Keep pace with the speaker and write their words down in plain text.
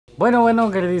Bueno,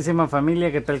 queridísima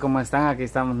familia, ¿qué tal? ¿Cómo están? Aquí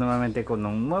estamos nuevamente con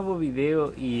un nuevo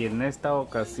video y en esta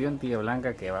ocasión, tía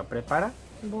Blanca, ¿qué va a preparar?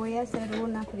 Voy a hacer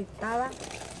una fritada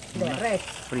de res.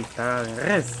 Fritada de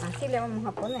res. Así le vamos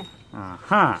a poner.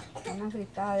 Ajá. Una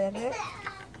fritada de res.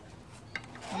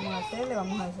 Le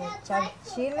vamos a echar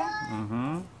chile.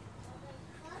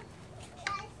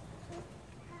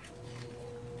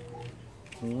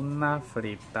 Una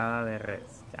fritada de res.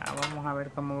 Ya vamos a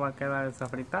ver cómo va a quedar esa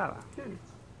fritada.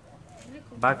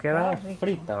 Va a quedar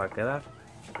frita, va a quedar.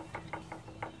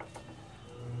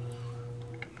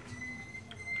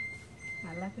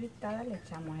 A la fritada le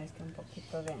echamos un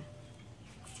poquito de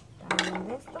también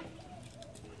de esto.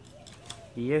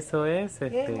 Y eso es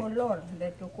el olor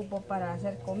de que ocupo para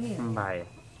hacer comida. Vaya.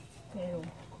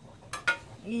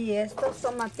 Y estos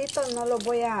tomatitos no los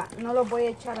voy a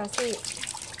echar así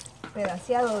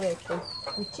pedaceado de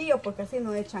cuchillo porque así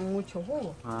no echan mucho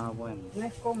jugo. Ah, bueno. No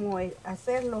es como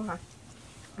hacerlos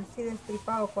así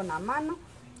destripado con la mano.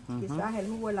 Quizás el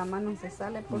jugo de la mano se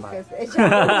sale porque se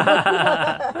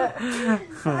echa.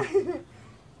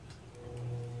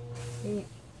 Sí,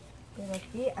 pero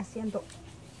aquí haciendo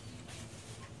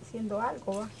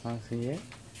algo, ¿va? Así es.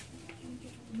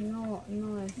 No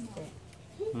no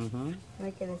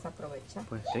hay que desaprovechar.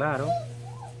 Pues claro.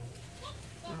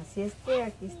 Así es que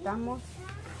aquí estamos.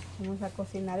 Vamos a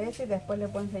cocinar eso y después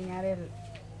les voy a enseñar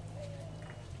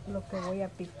lo que voy a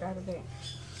picar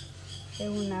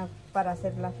para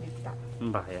hacer la fritada.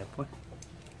 Vaya pues.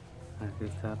 Aquí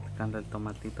está picando el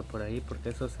tomatito por ahí porque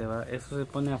eso se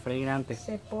pone a freír antes.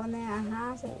 Se pone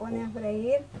a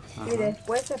freír. Y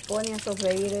después se pone a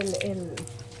sofreír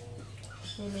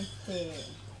 ¿cómo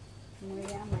se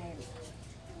llama?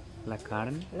 La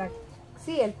carne.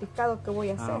 Sí, el picado que voy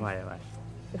a hacer. Vaya.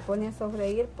 Se pone a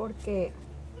sofreír porque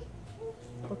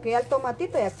ya el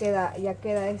tomatito ya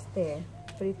queda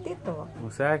fritito. O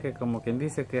sea que como quien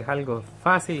dice que es algo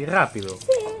fácil y rápido.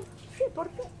 Sí,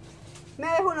 porque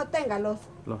una vez uno tenga los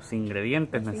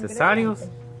ingredientes necesarios.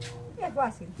 Es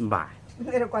fácil. Va.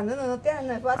 Pero cuando uno no tiene,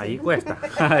 no es fácil. Ahí cuesta,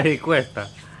 ahí cuesta.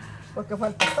 Porque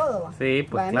falta todo, ¿va? Sí,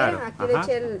 pues claro. Miren, aquí le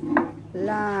eché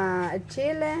el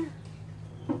chile,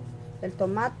 el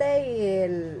tomate y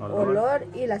el olor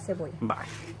y la cebolla. Vale.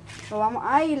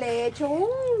 Y le he hecho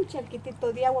un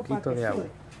charquitito de agua para que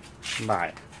sube.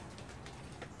 Vale.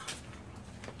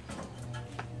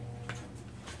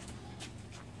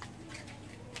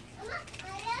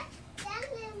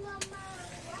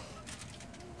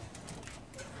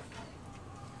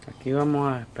 Aquí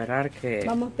vamos a esperar que...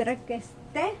 Vamos a esperar que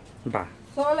esté. Va.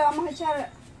 Solo le vamos a echar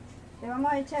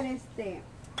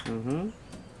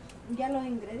ya los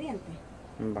ingredientes.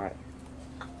 Vale.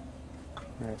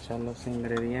 Voy a echar los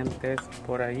ingredientes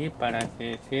por ahí para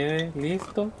que quede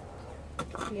listo.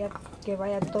 Que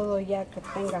vaya todo ya que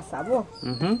tenga sabor.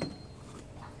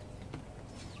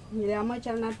 Y le vamos a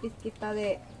echar una pizquita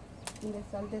de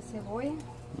sal de cebolla.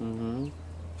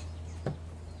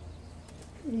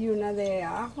 Y una de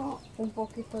ajo, un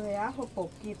poquito de ajo,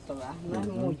 poquito, no es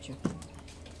mucho.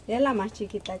 Es la más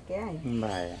chiquita que hay.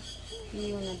 Vaya.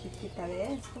 Y una pizquita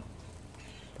de esto.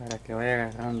 Para que vaya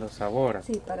agarrando sabor.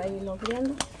 Sí, para irlo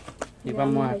viendo. Y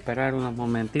vamos a esperar unos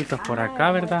momentitos por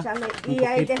acá, ¿verdad? Un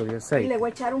poquito de aceite. Y le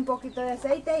voy a echar un poquito de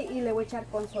aceite y le voy a echar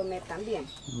consomé también.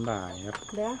 Vaya.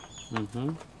 ¿Verdad?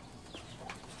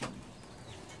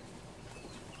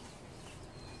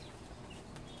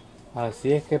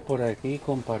 Así es que por aquí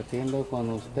compartiendo con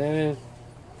ustedes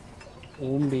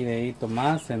un videito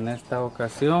más. En esta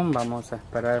ocasión vamos a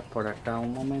esperar por acá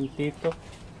un momentito.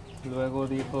 Luego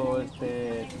dijo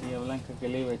tía Blanca que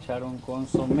le iba a echar un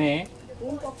consomé.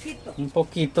 Un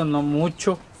poquito, no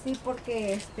mucho. Sí,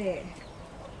 porque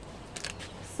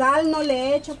sal no le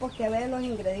he hecho porque a ver los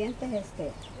ingredientes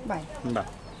vaya,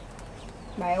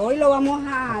 hoy lo vamos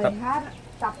a dejar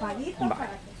tapadito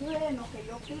para que sube en lo que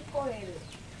yo pico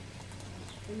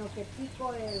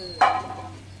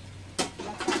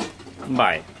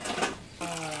Vale.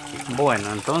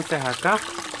 Bueno, entonces acá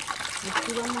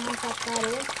aquí vamos a sacar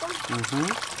esto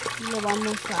y lo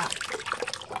vamos a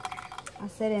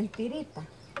hacer en tirita.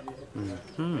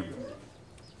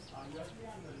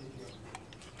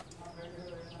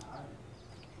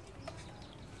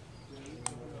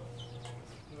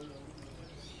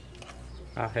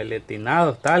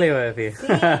 Ageletinado, tal iba a decir. Sí,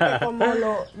 que como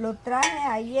lo traje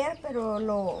ayer, pero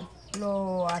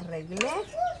lo arreglé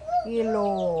y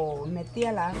lo metí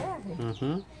a la red.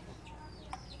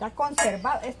 Está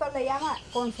conservado, esto le llama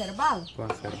conservado.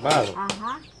 Conservado.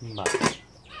 Ajá. Vale.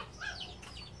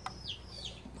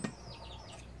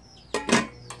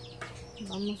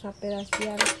 Vamos a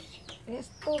pedacear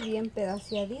esto bien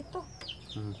pedaceadito.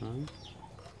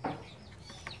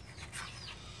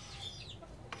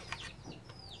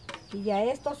 Y ya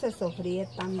esto se sofríe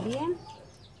también.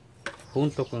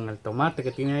 Junto con el tomate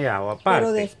que tiene allá o aparte.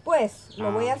 Pero después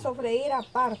lo voy a sofreír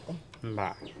aparte.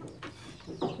 Va.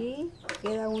 Y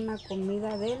queda una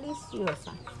comida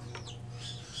deliciosa.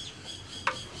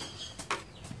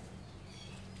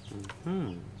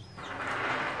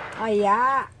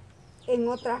 Allá en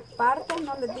otras partes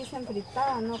no les dicen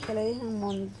fritada, no, que le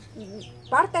dicen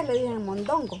partes le dicen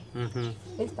mondongo.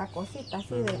 Esta cosita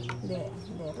así de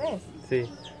res. Sí.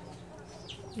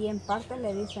 Y en partes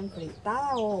le dicen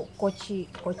fritada o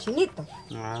cochinito.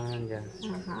 Ah, ya.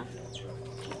 Ajá.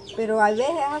 Pero a veces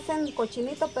hacen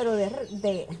cochinito, pero de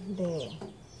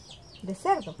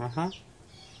cerdo. Ajá.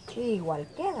 Y igual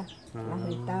queda la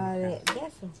fritada de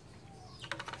eso.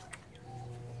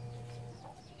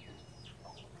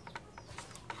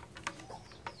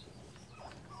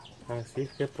 Así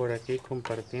que por aquí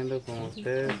compartiendo con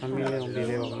ustedes, familia, un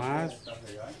video más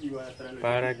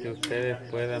para que ustedes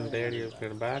puedan ver y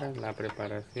observar la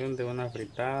preparación de una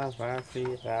fritada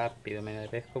fácil, rápido. Mira,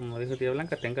 es como dijo tía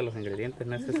Blanca, tenga los ingredientes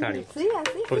necesarios. Sí,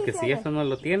 así. Porque si eso no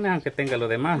lo tiene, aunque tenga lo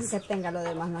demás. Aunque tenga lo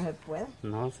demás no se puede.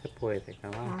 No se puede,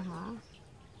 cabal. Ajá.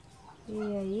 Y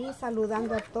ahí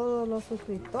saludando a todos los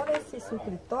suscriptores y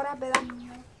suscriptoras, ¿verdad?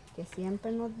 Que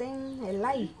siempre nos den el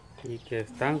like. Y que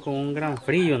están con un gran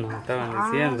frío, nos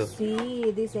estaban diciendo.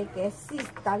 Sí, dice que sí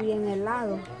está bien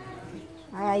helado.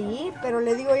 Allí, pero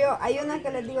le digo yo, hay una que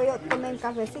les digo yo, tomen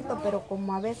cafecito, pero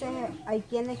como a veces hay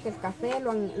quienes que el café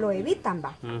lo evitan,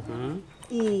 va.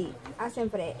 Y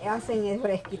hacen el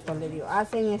fresquito, le digo,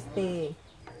 hacen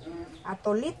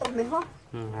atolitos mejor.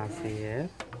 Así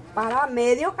es. Para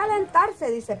medio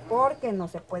calentarse, dice, porque no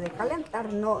se puede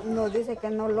calentar, no dice que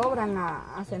no logran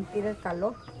a sentir el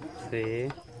calor. Sí.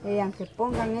 Y aunque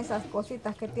pongan esas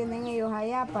cositas que tienen ellos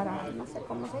allá para, no sé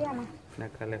cómo se llama. La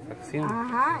calefacción.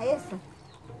 Ajá, eso,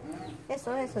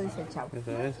 dice el chavo.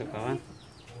 Eso, cabal.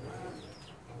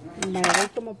 Bueno,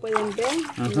 como pueden ver,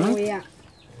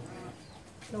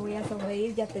 lo voy a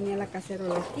sofreír, ya tenía la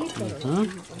cacerola aquí, pero vamos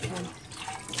a pasar.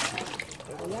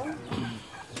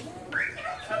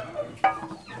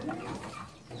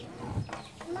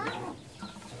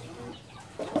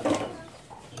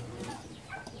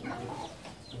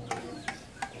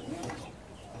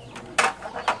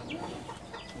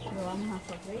 Lo vamos a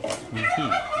sofreír.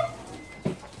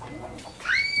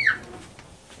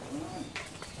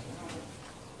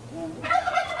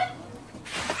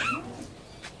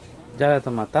 Ya la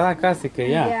tomatada casi que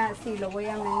ya. Sí, lo voy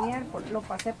a menear, lo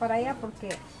pasé para allá porque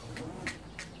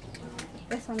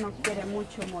eso no quiere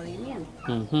mucho movimiento.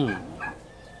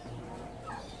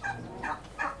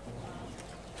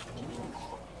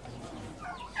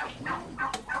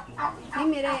 Y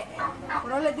mire,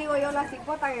 no les digo yo a la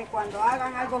cipota que cuando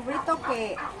hagan algo frito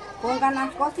que pongan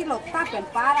las cosas y lo tapen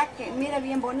para que, mire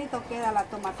bien bonito queda la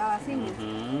tomatada así,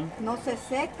 no se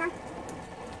seca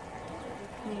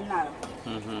ni nada.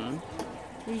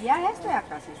 Y ya esto ya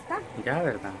casi está. Ya,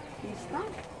 ¿verdad? ¿Listo?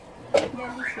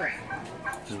 Delicioso.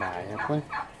 Vaya pues.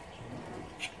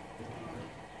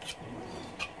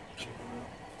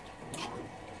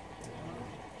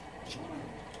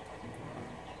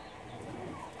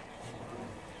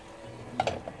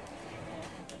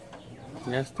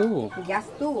 Ya estuvo. Ya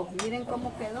estuvo. Miren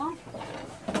cómo quedó.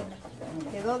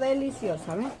 Quedó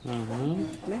deliciosa, ¿ves?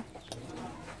 ¿Ves?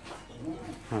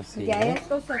 Así ya es.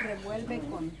 esto se revuelve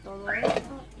con todo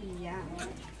esto y ya.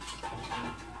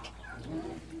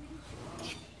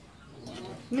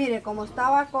 Mire, como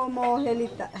estaba como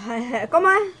gelita. ¿Cómo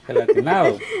es?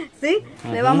 Gelatinado. Sí,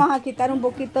 le vamos a quitar un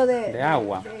poquito De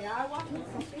agua. De agua,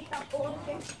 sopita,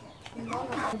 porque si no,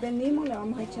 venimos, le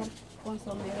vamos a echar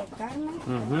consomé de carne.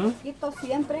 Un poquito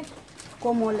siempre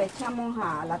como le echamos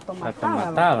a la tomatada. La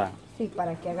tomatada. Sí,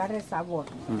 para que agarre sabor.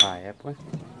 Vaya pues.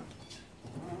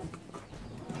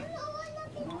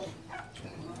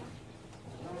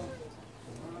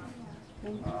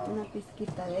 Una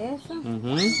pizquita de eso.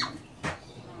 Una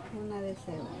de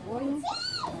cebolla.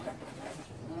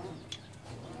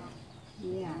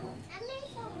 Ya.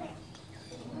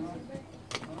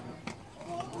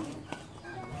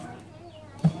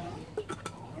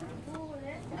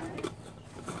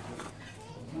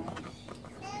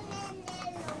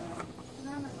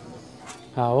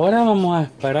 Ahora vamos a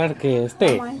esperar que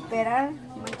esté. Vamos a esperar,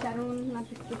 vamos a echar una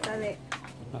pizquita de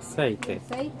Aceite.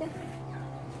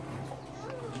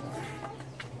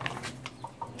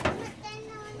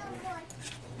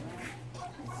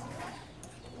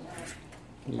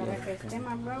 Para que esté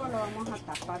más luego lo vamos a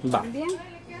tapar Va. también.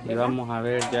 Y vamos a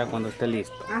ver ya cuando esté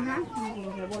listo. Ajá,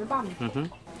 lo revolvamos.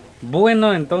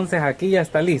 Bueno, entonces aquí ya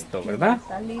está listo, ¿verdad? Ya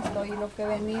está listo y lo que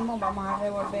venimos, vamos a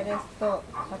revolver esto,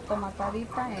 la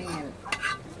tomatadita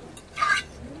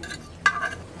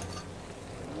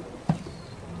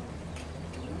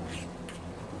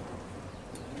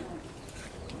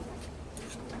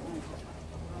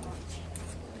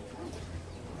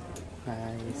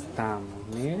Ahí estamos,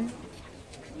 miren.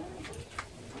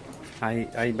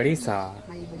 Hay brisa.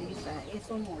 Hay brisa,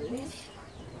 eso molesta.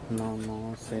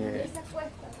 No sé.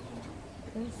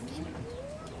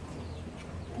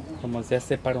 Como se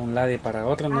hace para un lado y para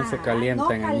otro, no se calienta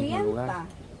no en el mismo lugar.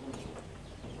 calienta.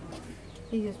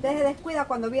 Y si usted se descuida,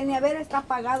 cuando viene a ver, está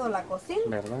apagado la cocina.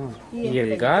 ¿Verdad? Y Y es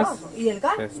el gas peligroso. Y el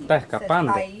gas se está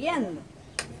escapando. se está yendo.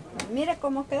 Mire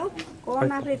cómo quedó con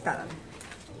una fritada.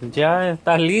 Ya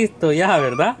está listo ya,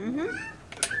 ¿verdad?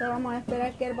 Entonces vamos a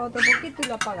esperar que hierva otro poquito y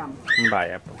lo apagamos.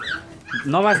 Vaya, pues.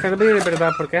 No va a servir,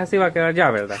 ¿verdad? Porque así va a quedar ya,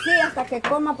 ¿verdad? Sí, hasta que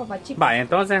coma, papá chico. Vaya,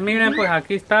 entonces miren, pues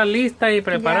aquí está lista y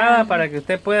preparada Ya. para que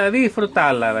usted pueda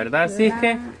disfrutarla, ¿verdad? Así es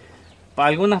que,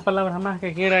 algunas palabras más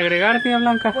que quiera agregar, tía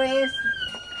Blanca. Pues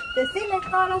decirles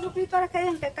a todos los suscriptores que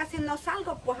dicen que casi no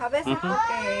salgo, pues a veces porque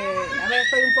a veces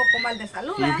estoy un poco mal de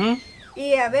salud, ¿verdad?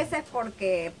 Y a veces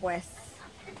porque pues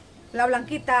la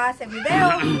Blanquita hace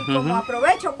videos y como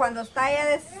aprovecho cuando está ella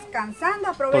descansando,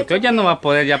 aprovecho. Porque hoy ya no va a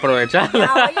poder ya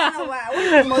aprovecharla. Hoy ya no va,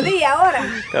 último día ahora.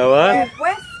 Cabal.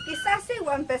 Después quizás sí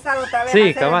voy a empezar otra vez Sí, a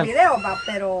hacer cabal. el video, va,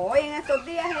 pero hoy en estos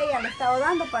días ella le he estado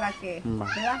dando para que,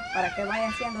 ¿verdad? Para que vaya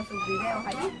haciendo sus videos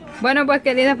allí. Bueno, pues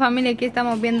querida familia, aquí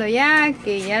estamos viendo ya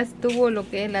que ya estuvo lo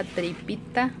que es la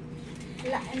tripita.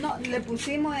 No, le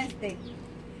pusimos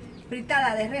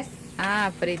fritada de res. Ah,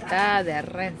 fritada de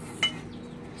res.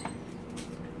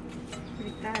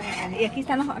 Fritada de res. Y aquí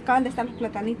acaban de estar los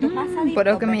platanitos asaditos. Por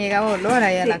eso que me llegaba olor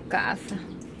ahí a Sí. la casa.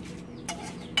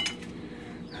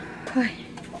 Ay,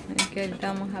 es que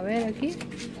ahorita vamos a ver aquí.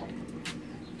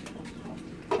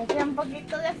 Aquí un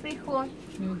poquito de frijol.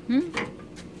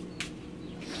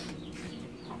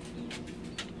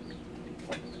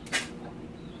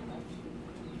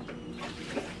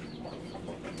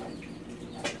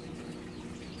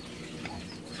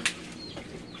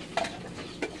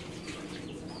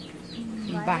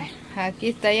 Vale, aquí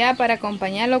está ya para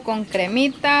acompañarlo con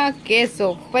cremita,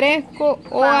 queso fresco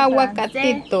o Pan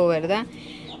aguacatito, ¿verdad?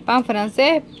 Pan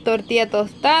francés, tortilla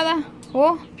tostada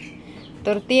o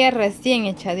tortilla recién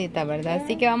echadita, ¿verdad?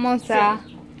 Así que vamos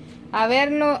a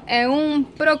verlo en un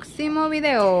próximo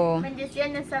video.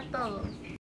 Bendiciones a todos.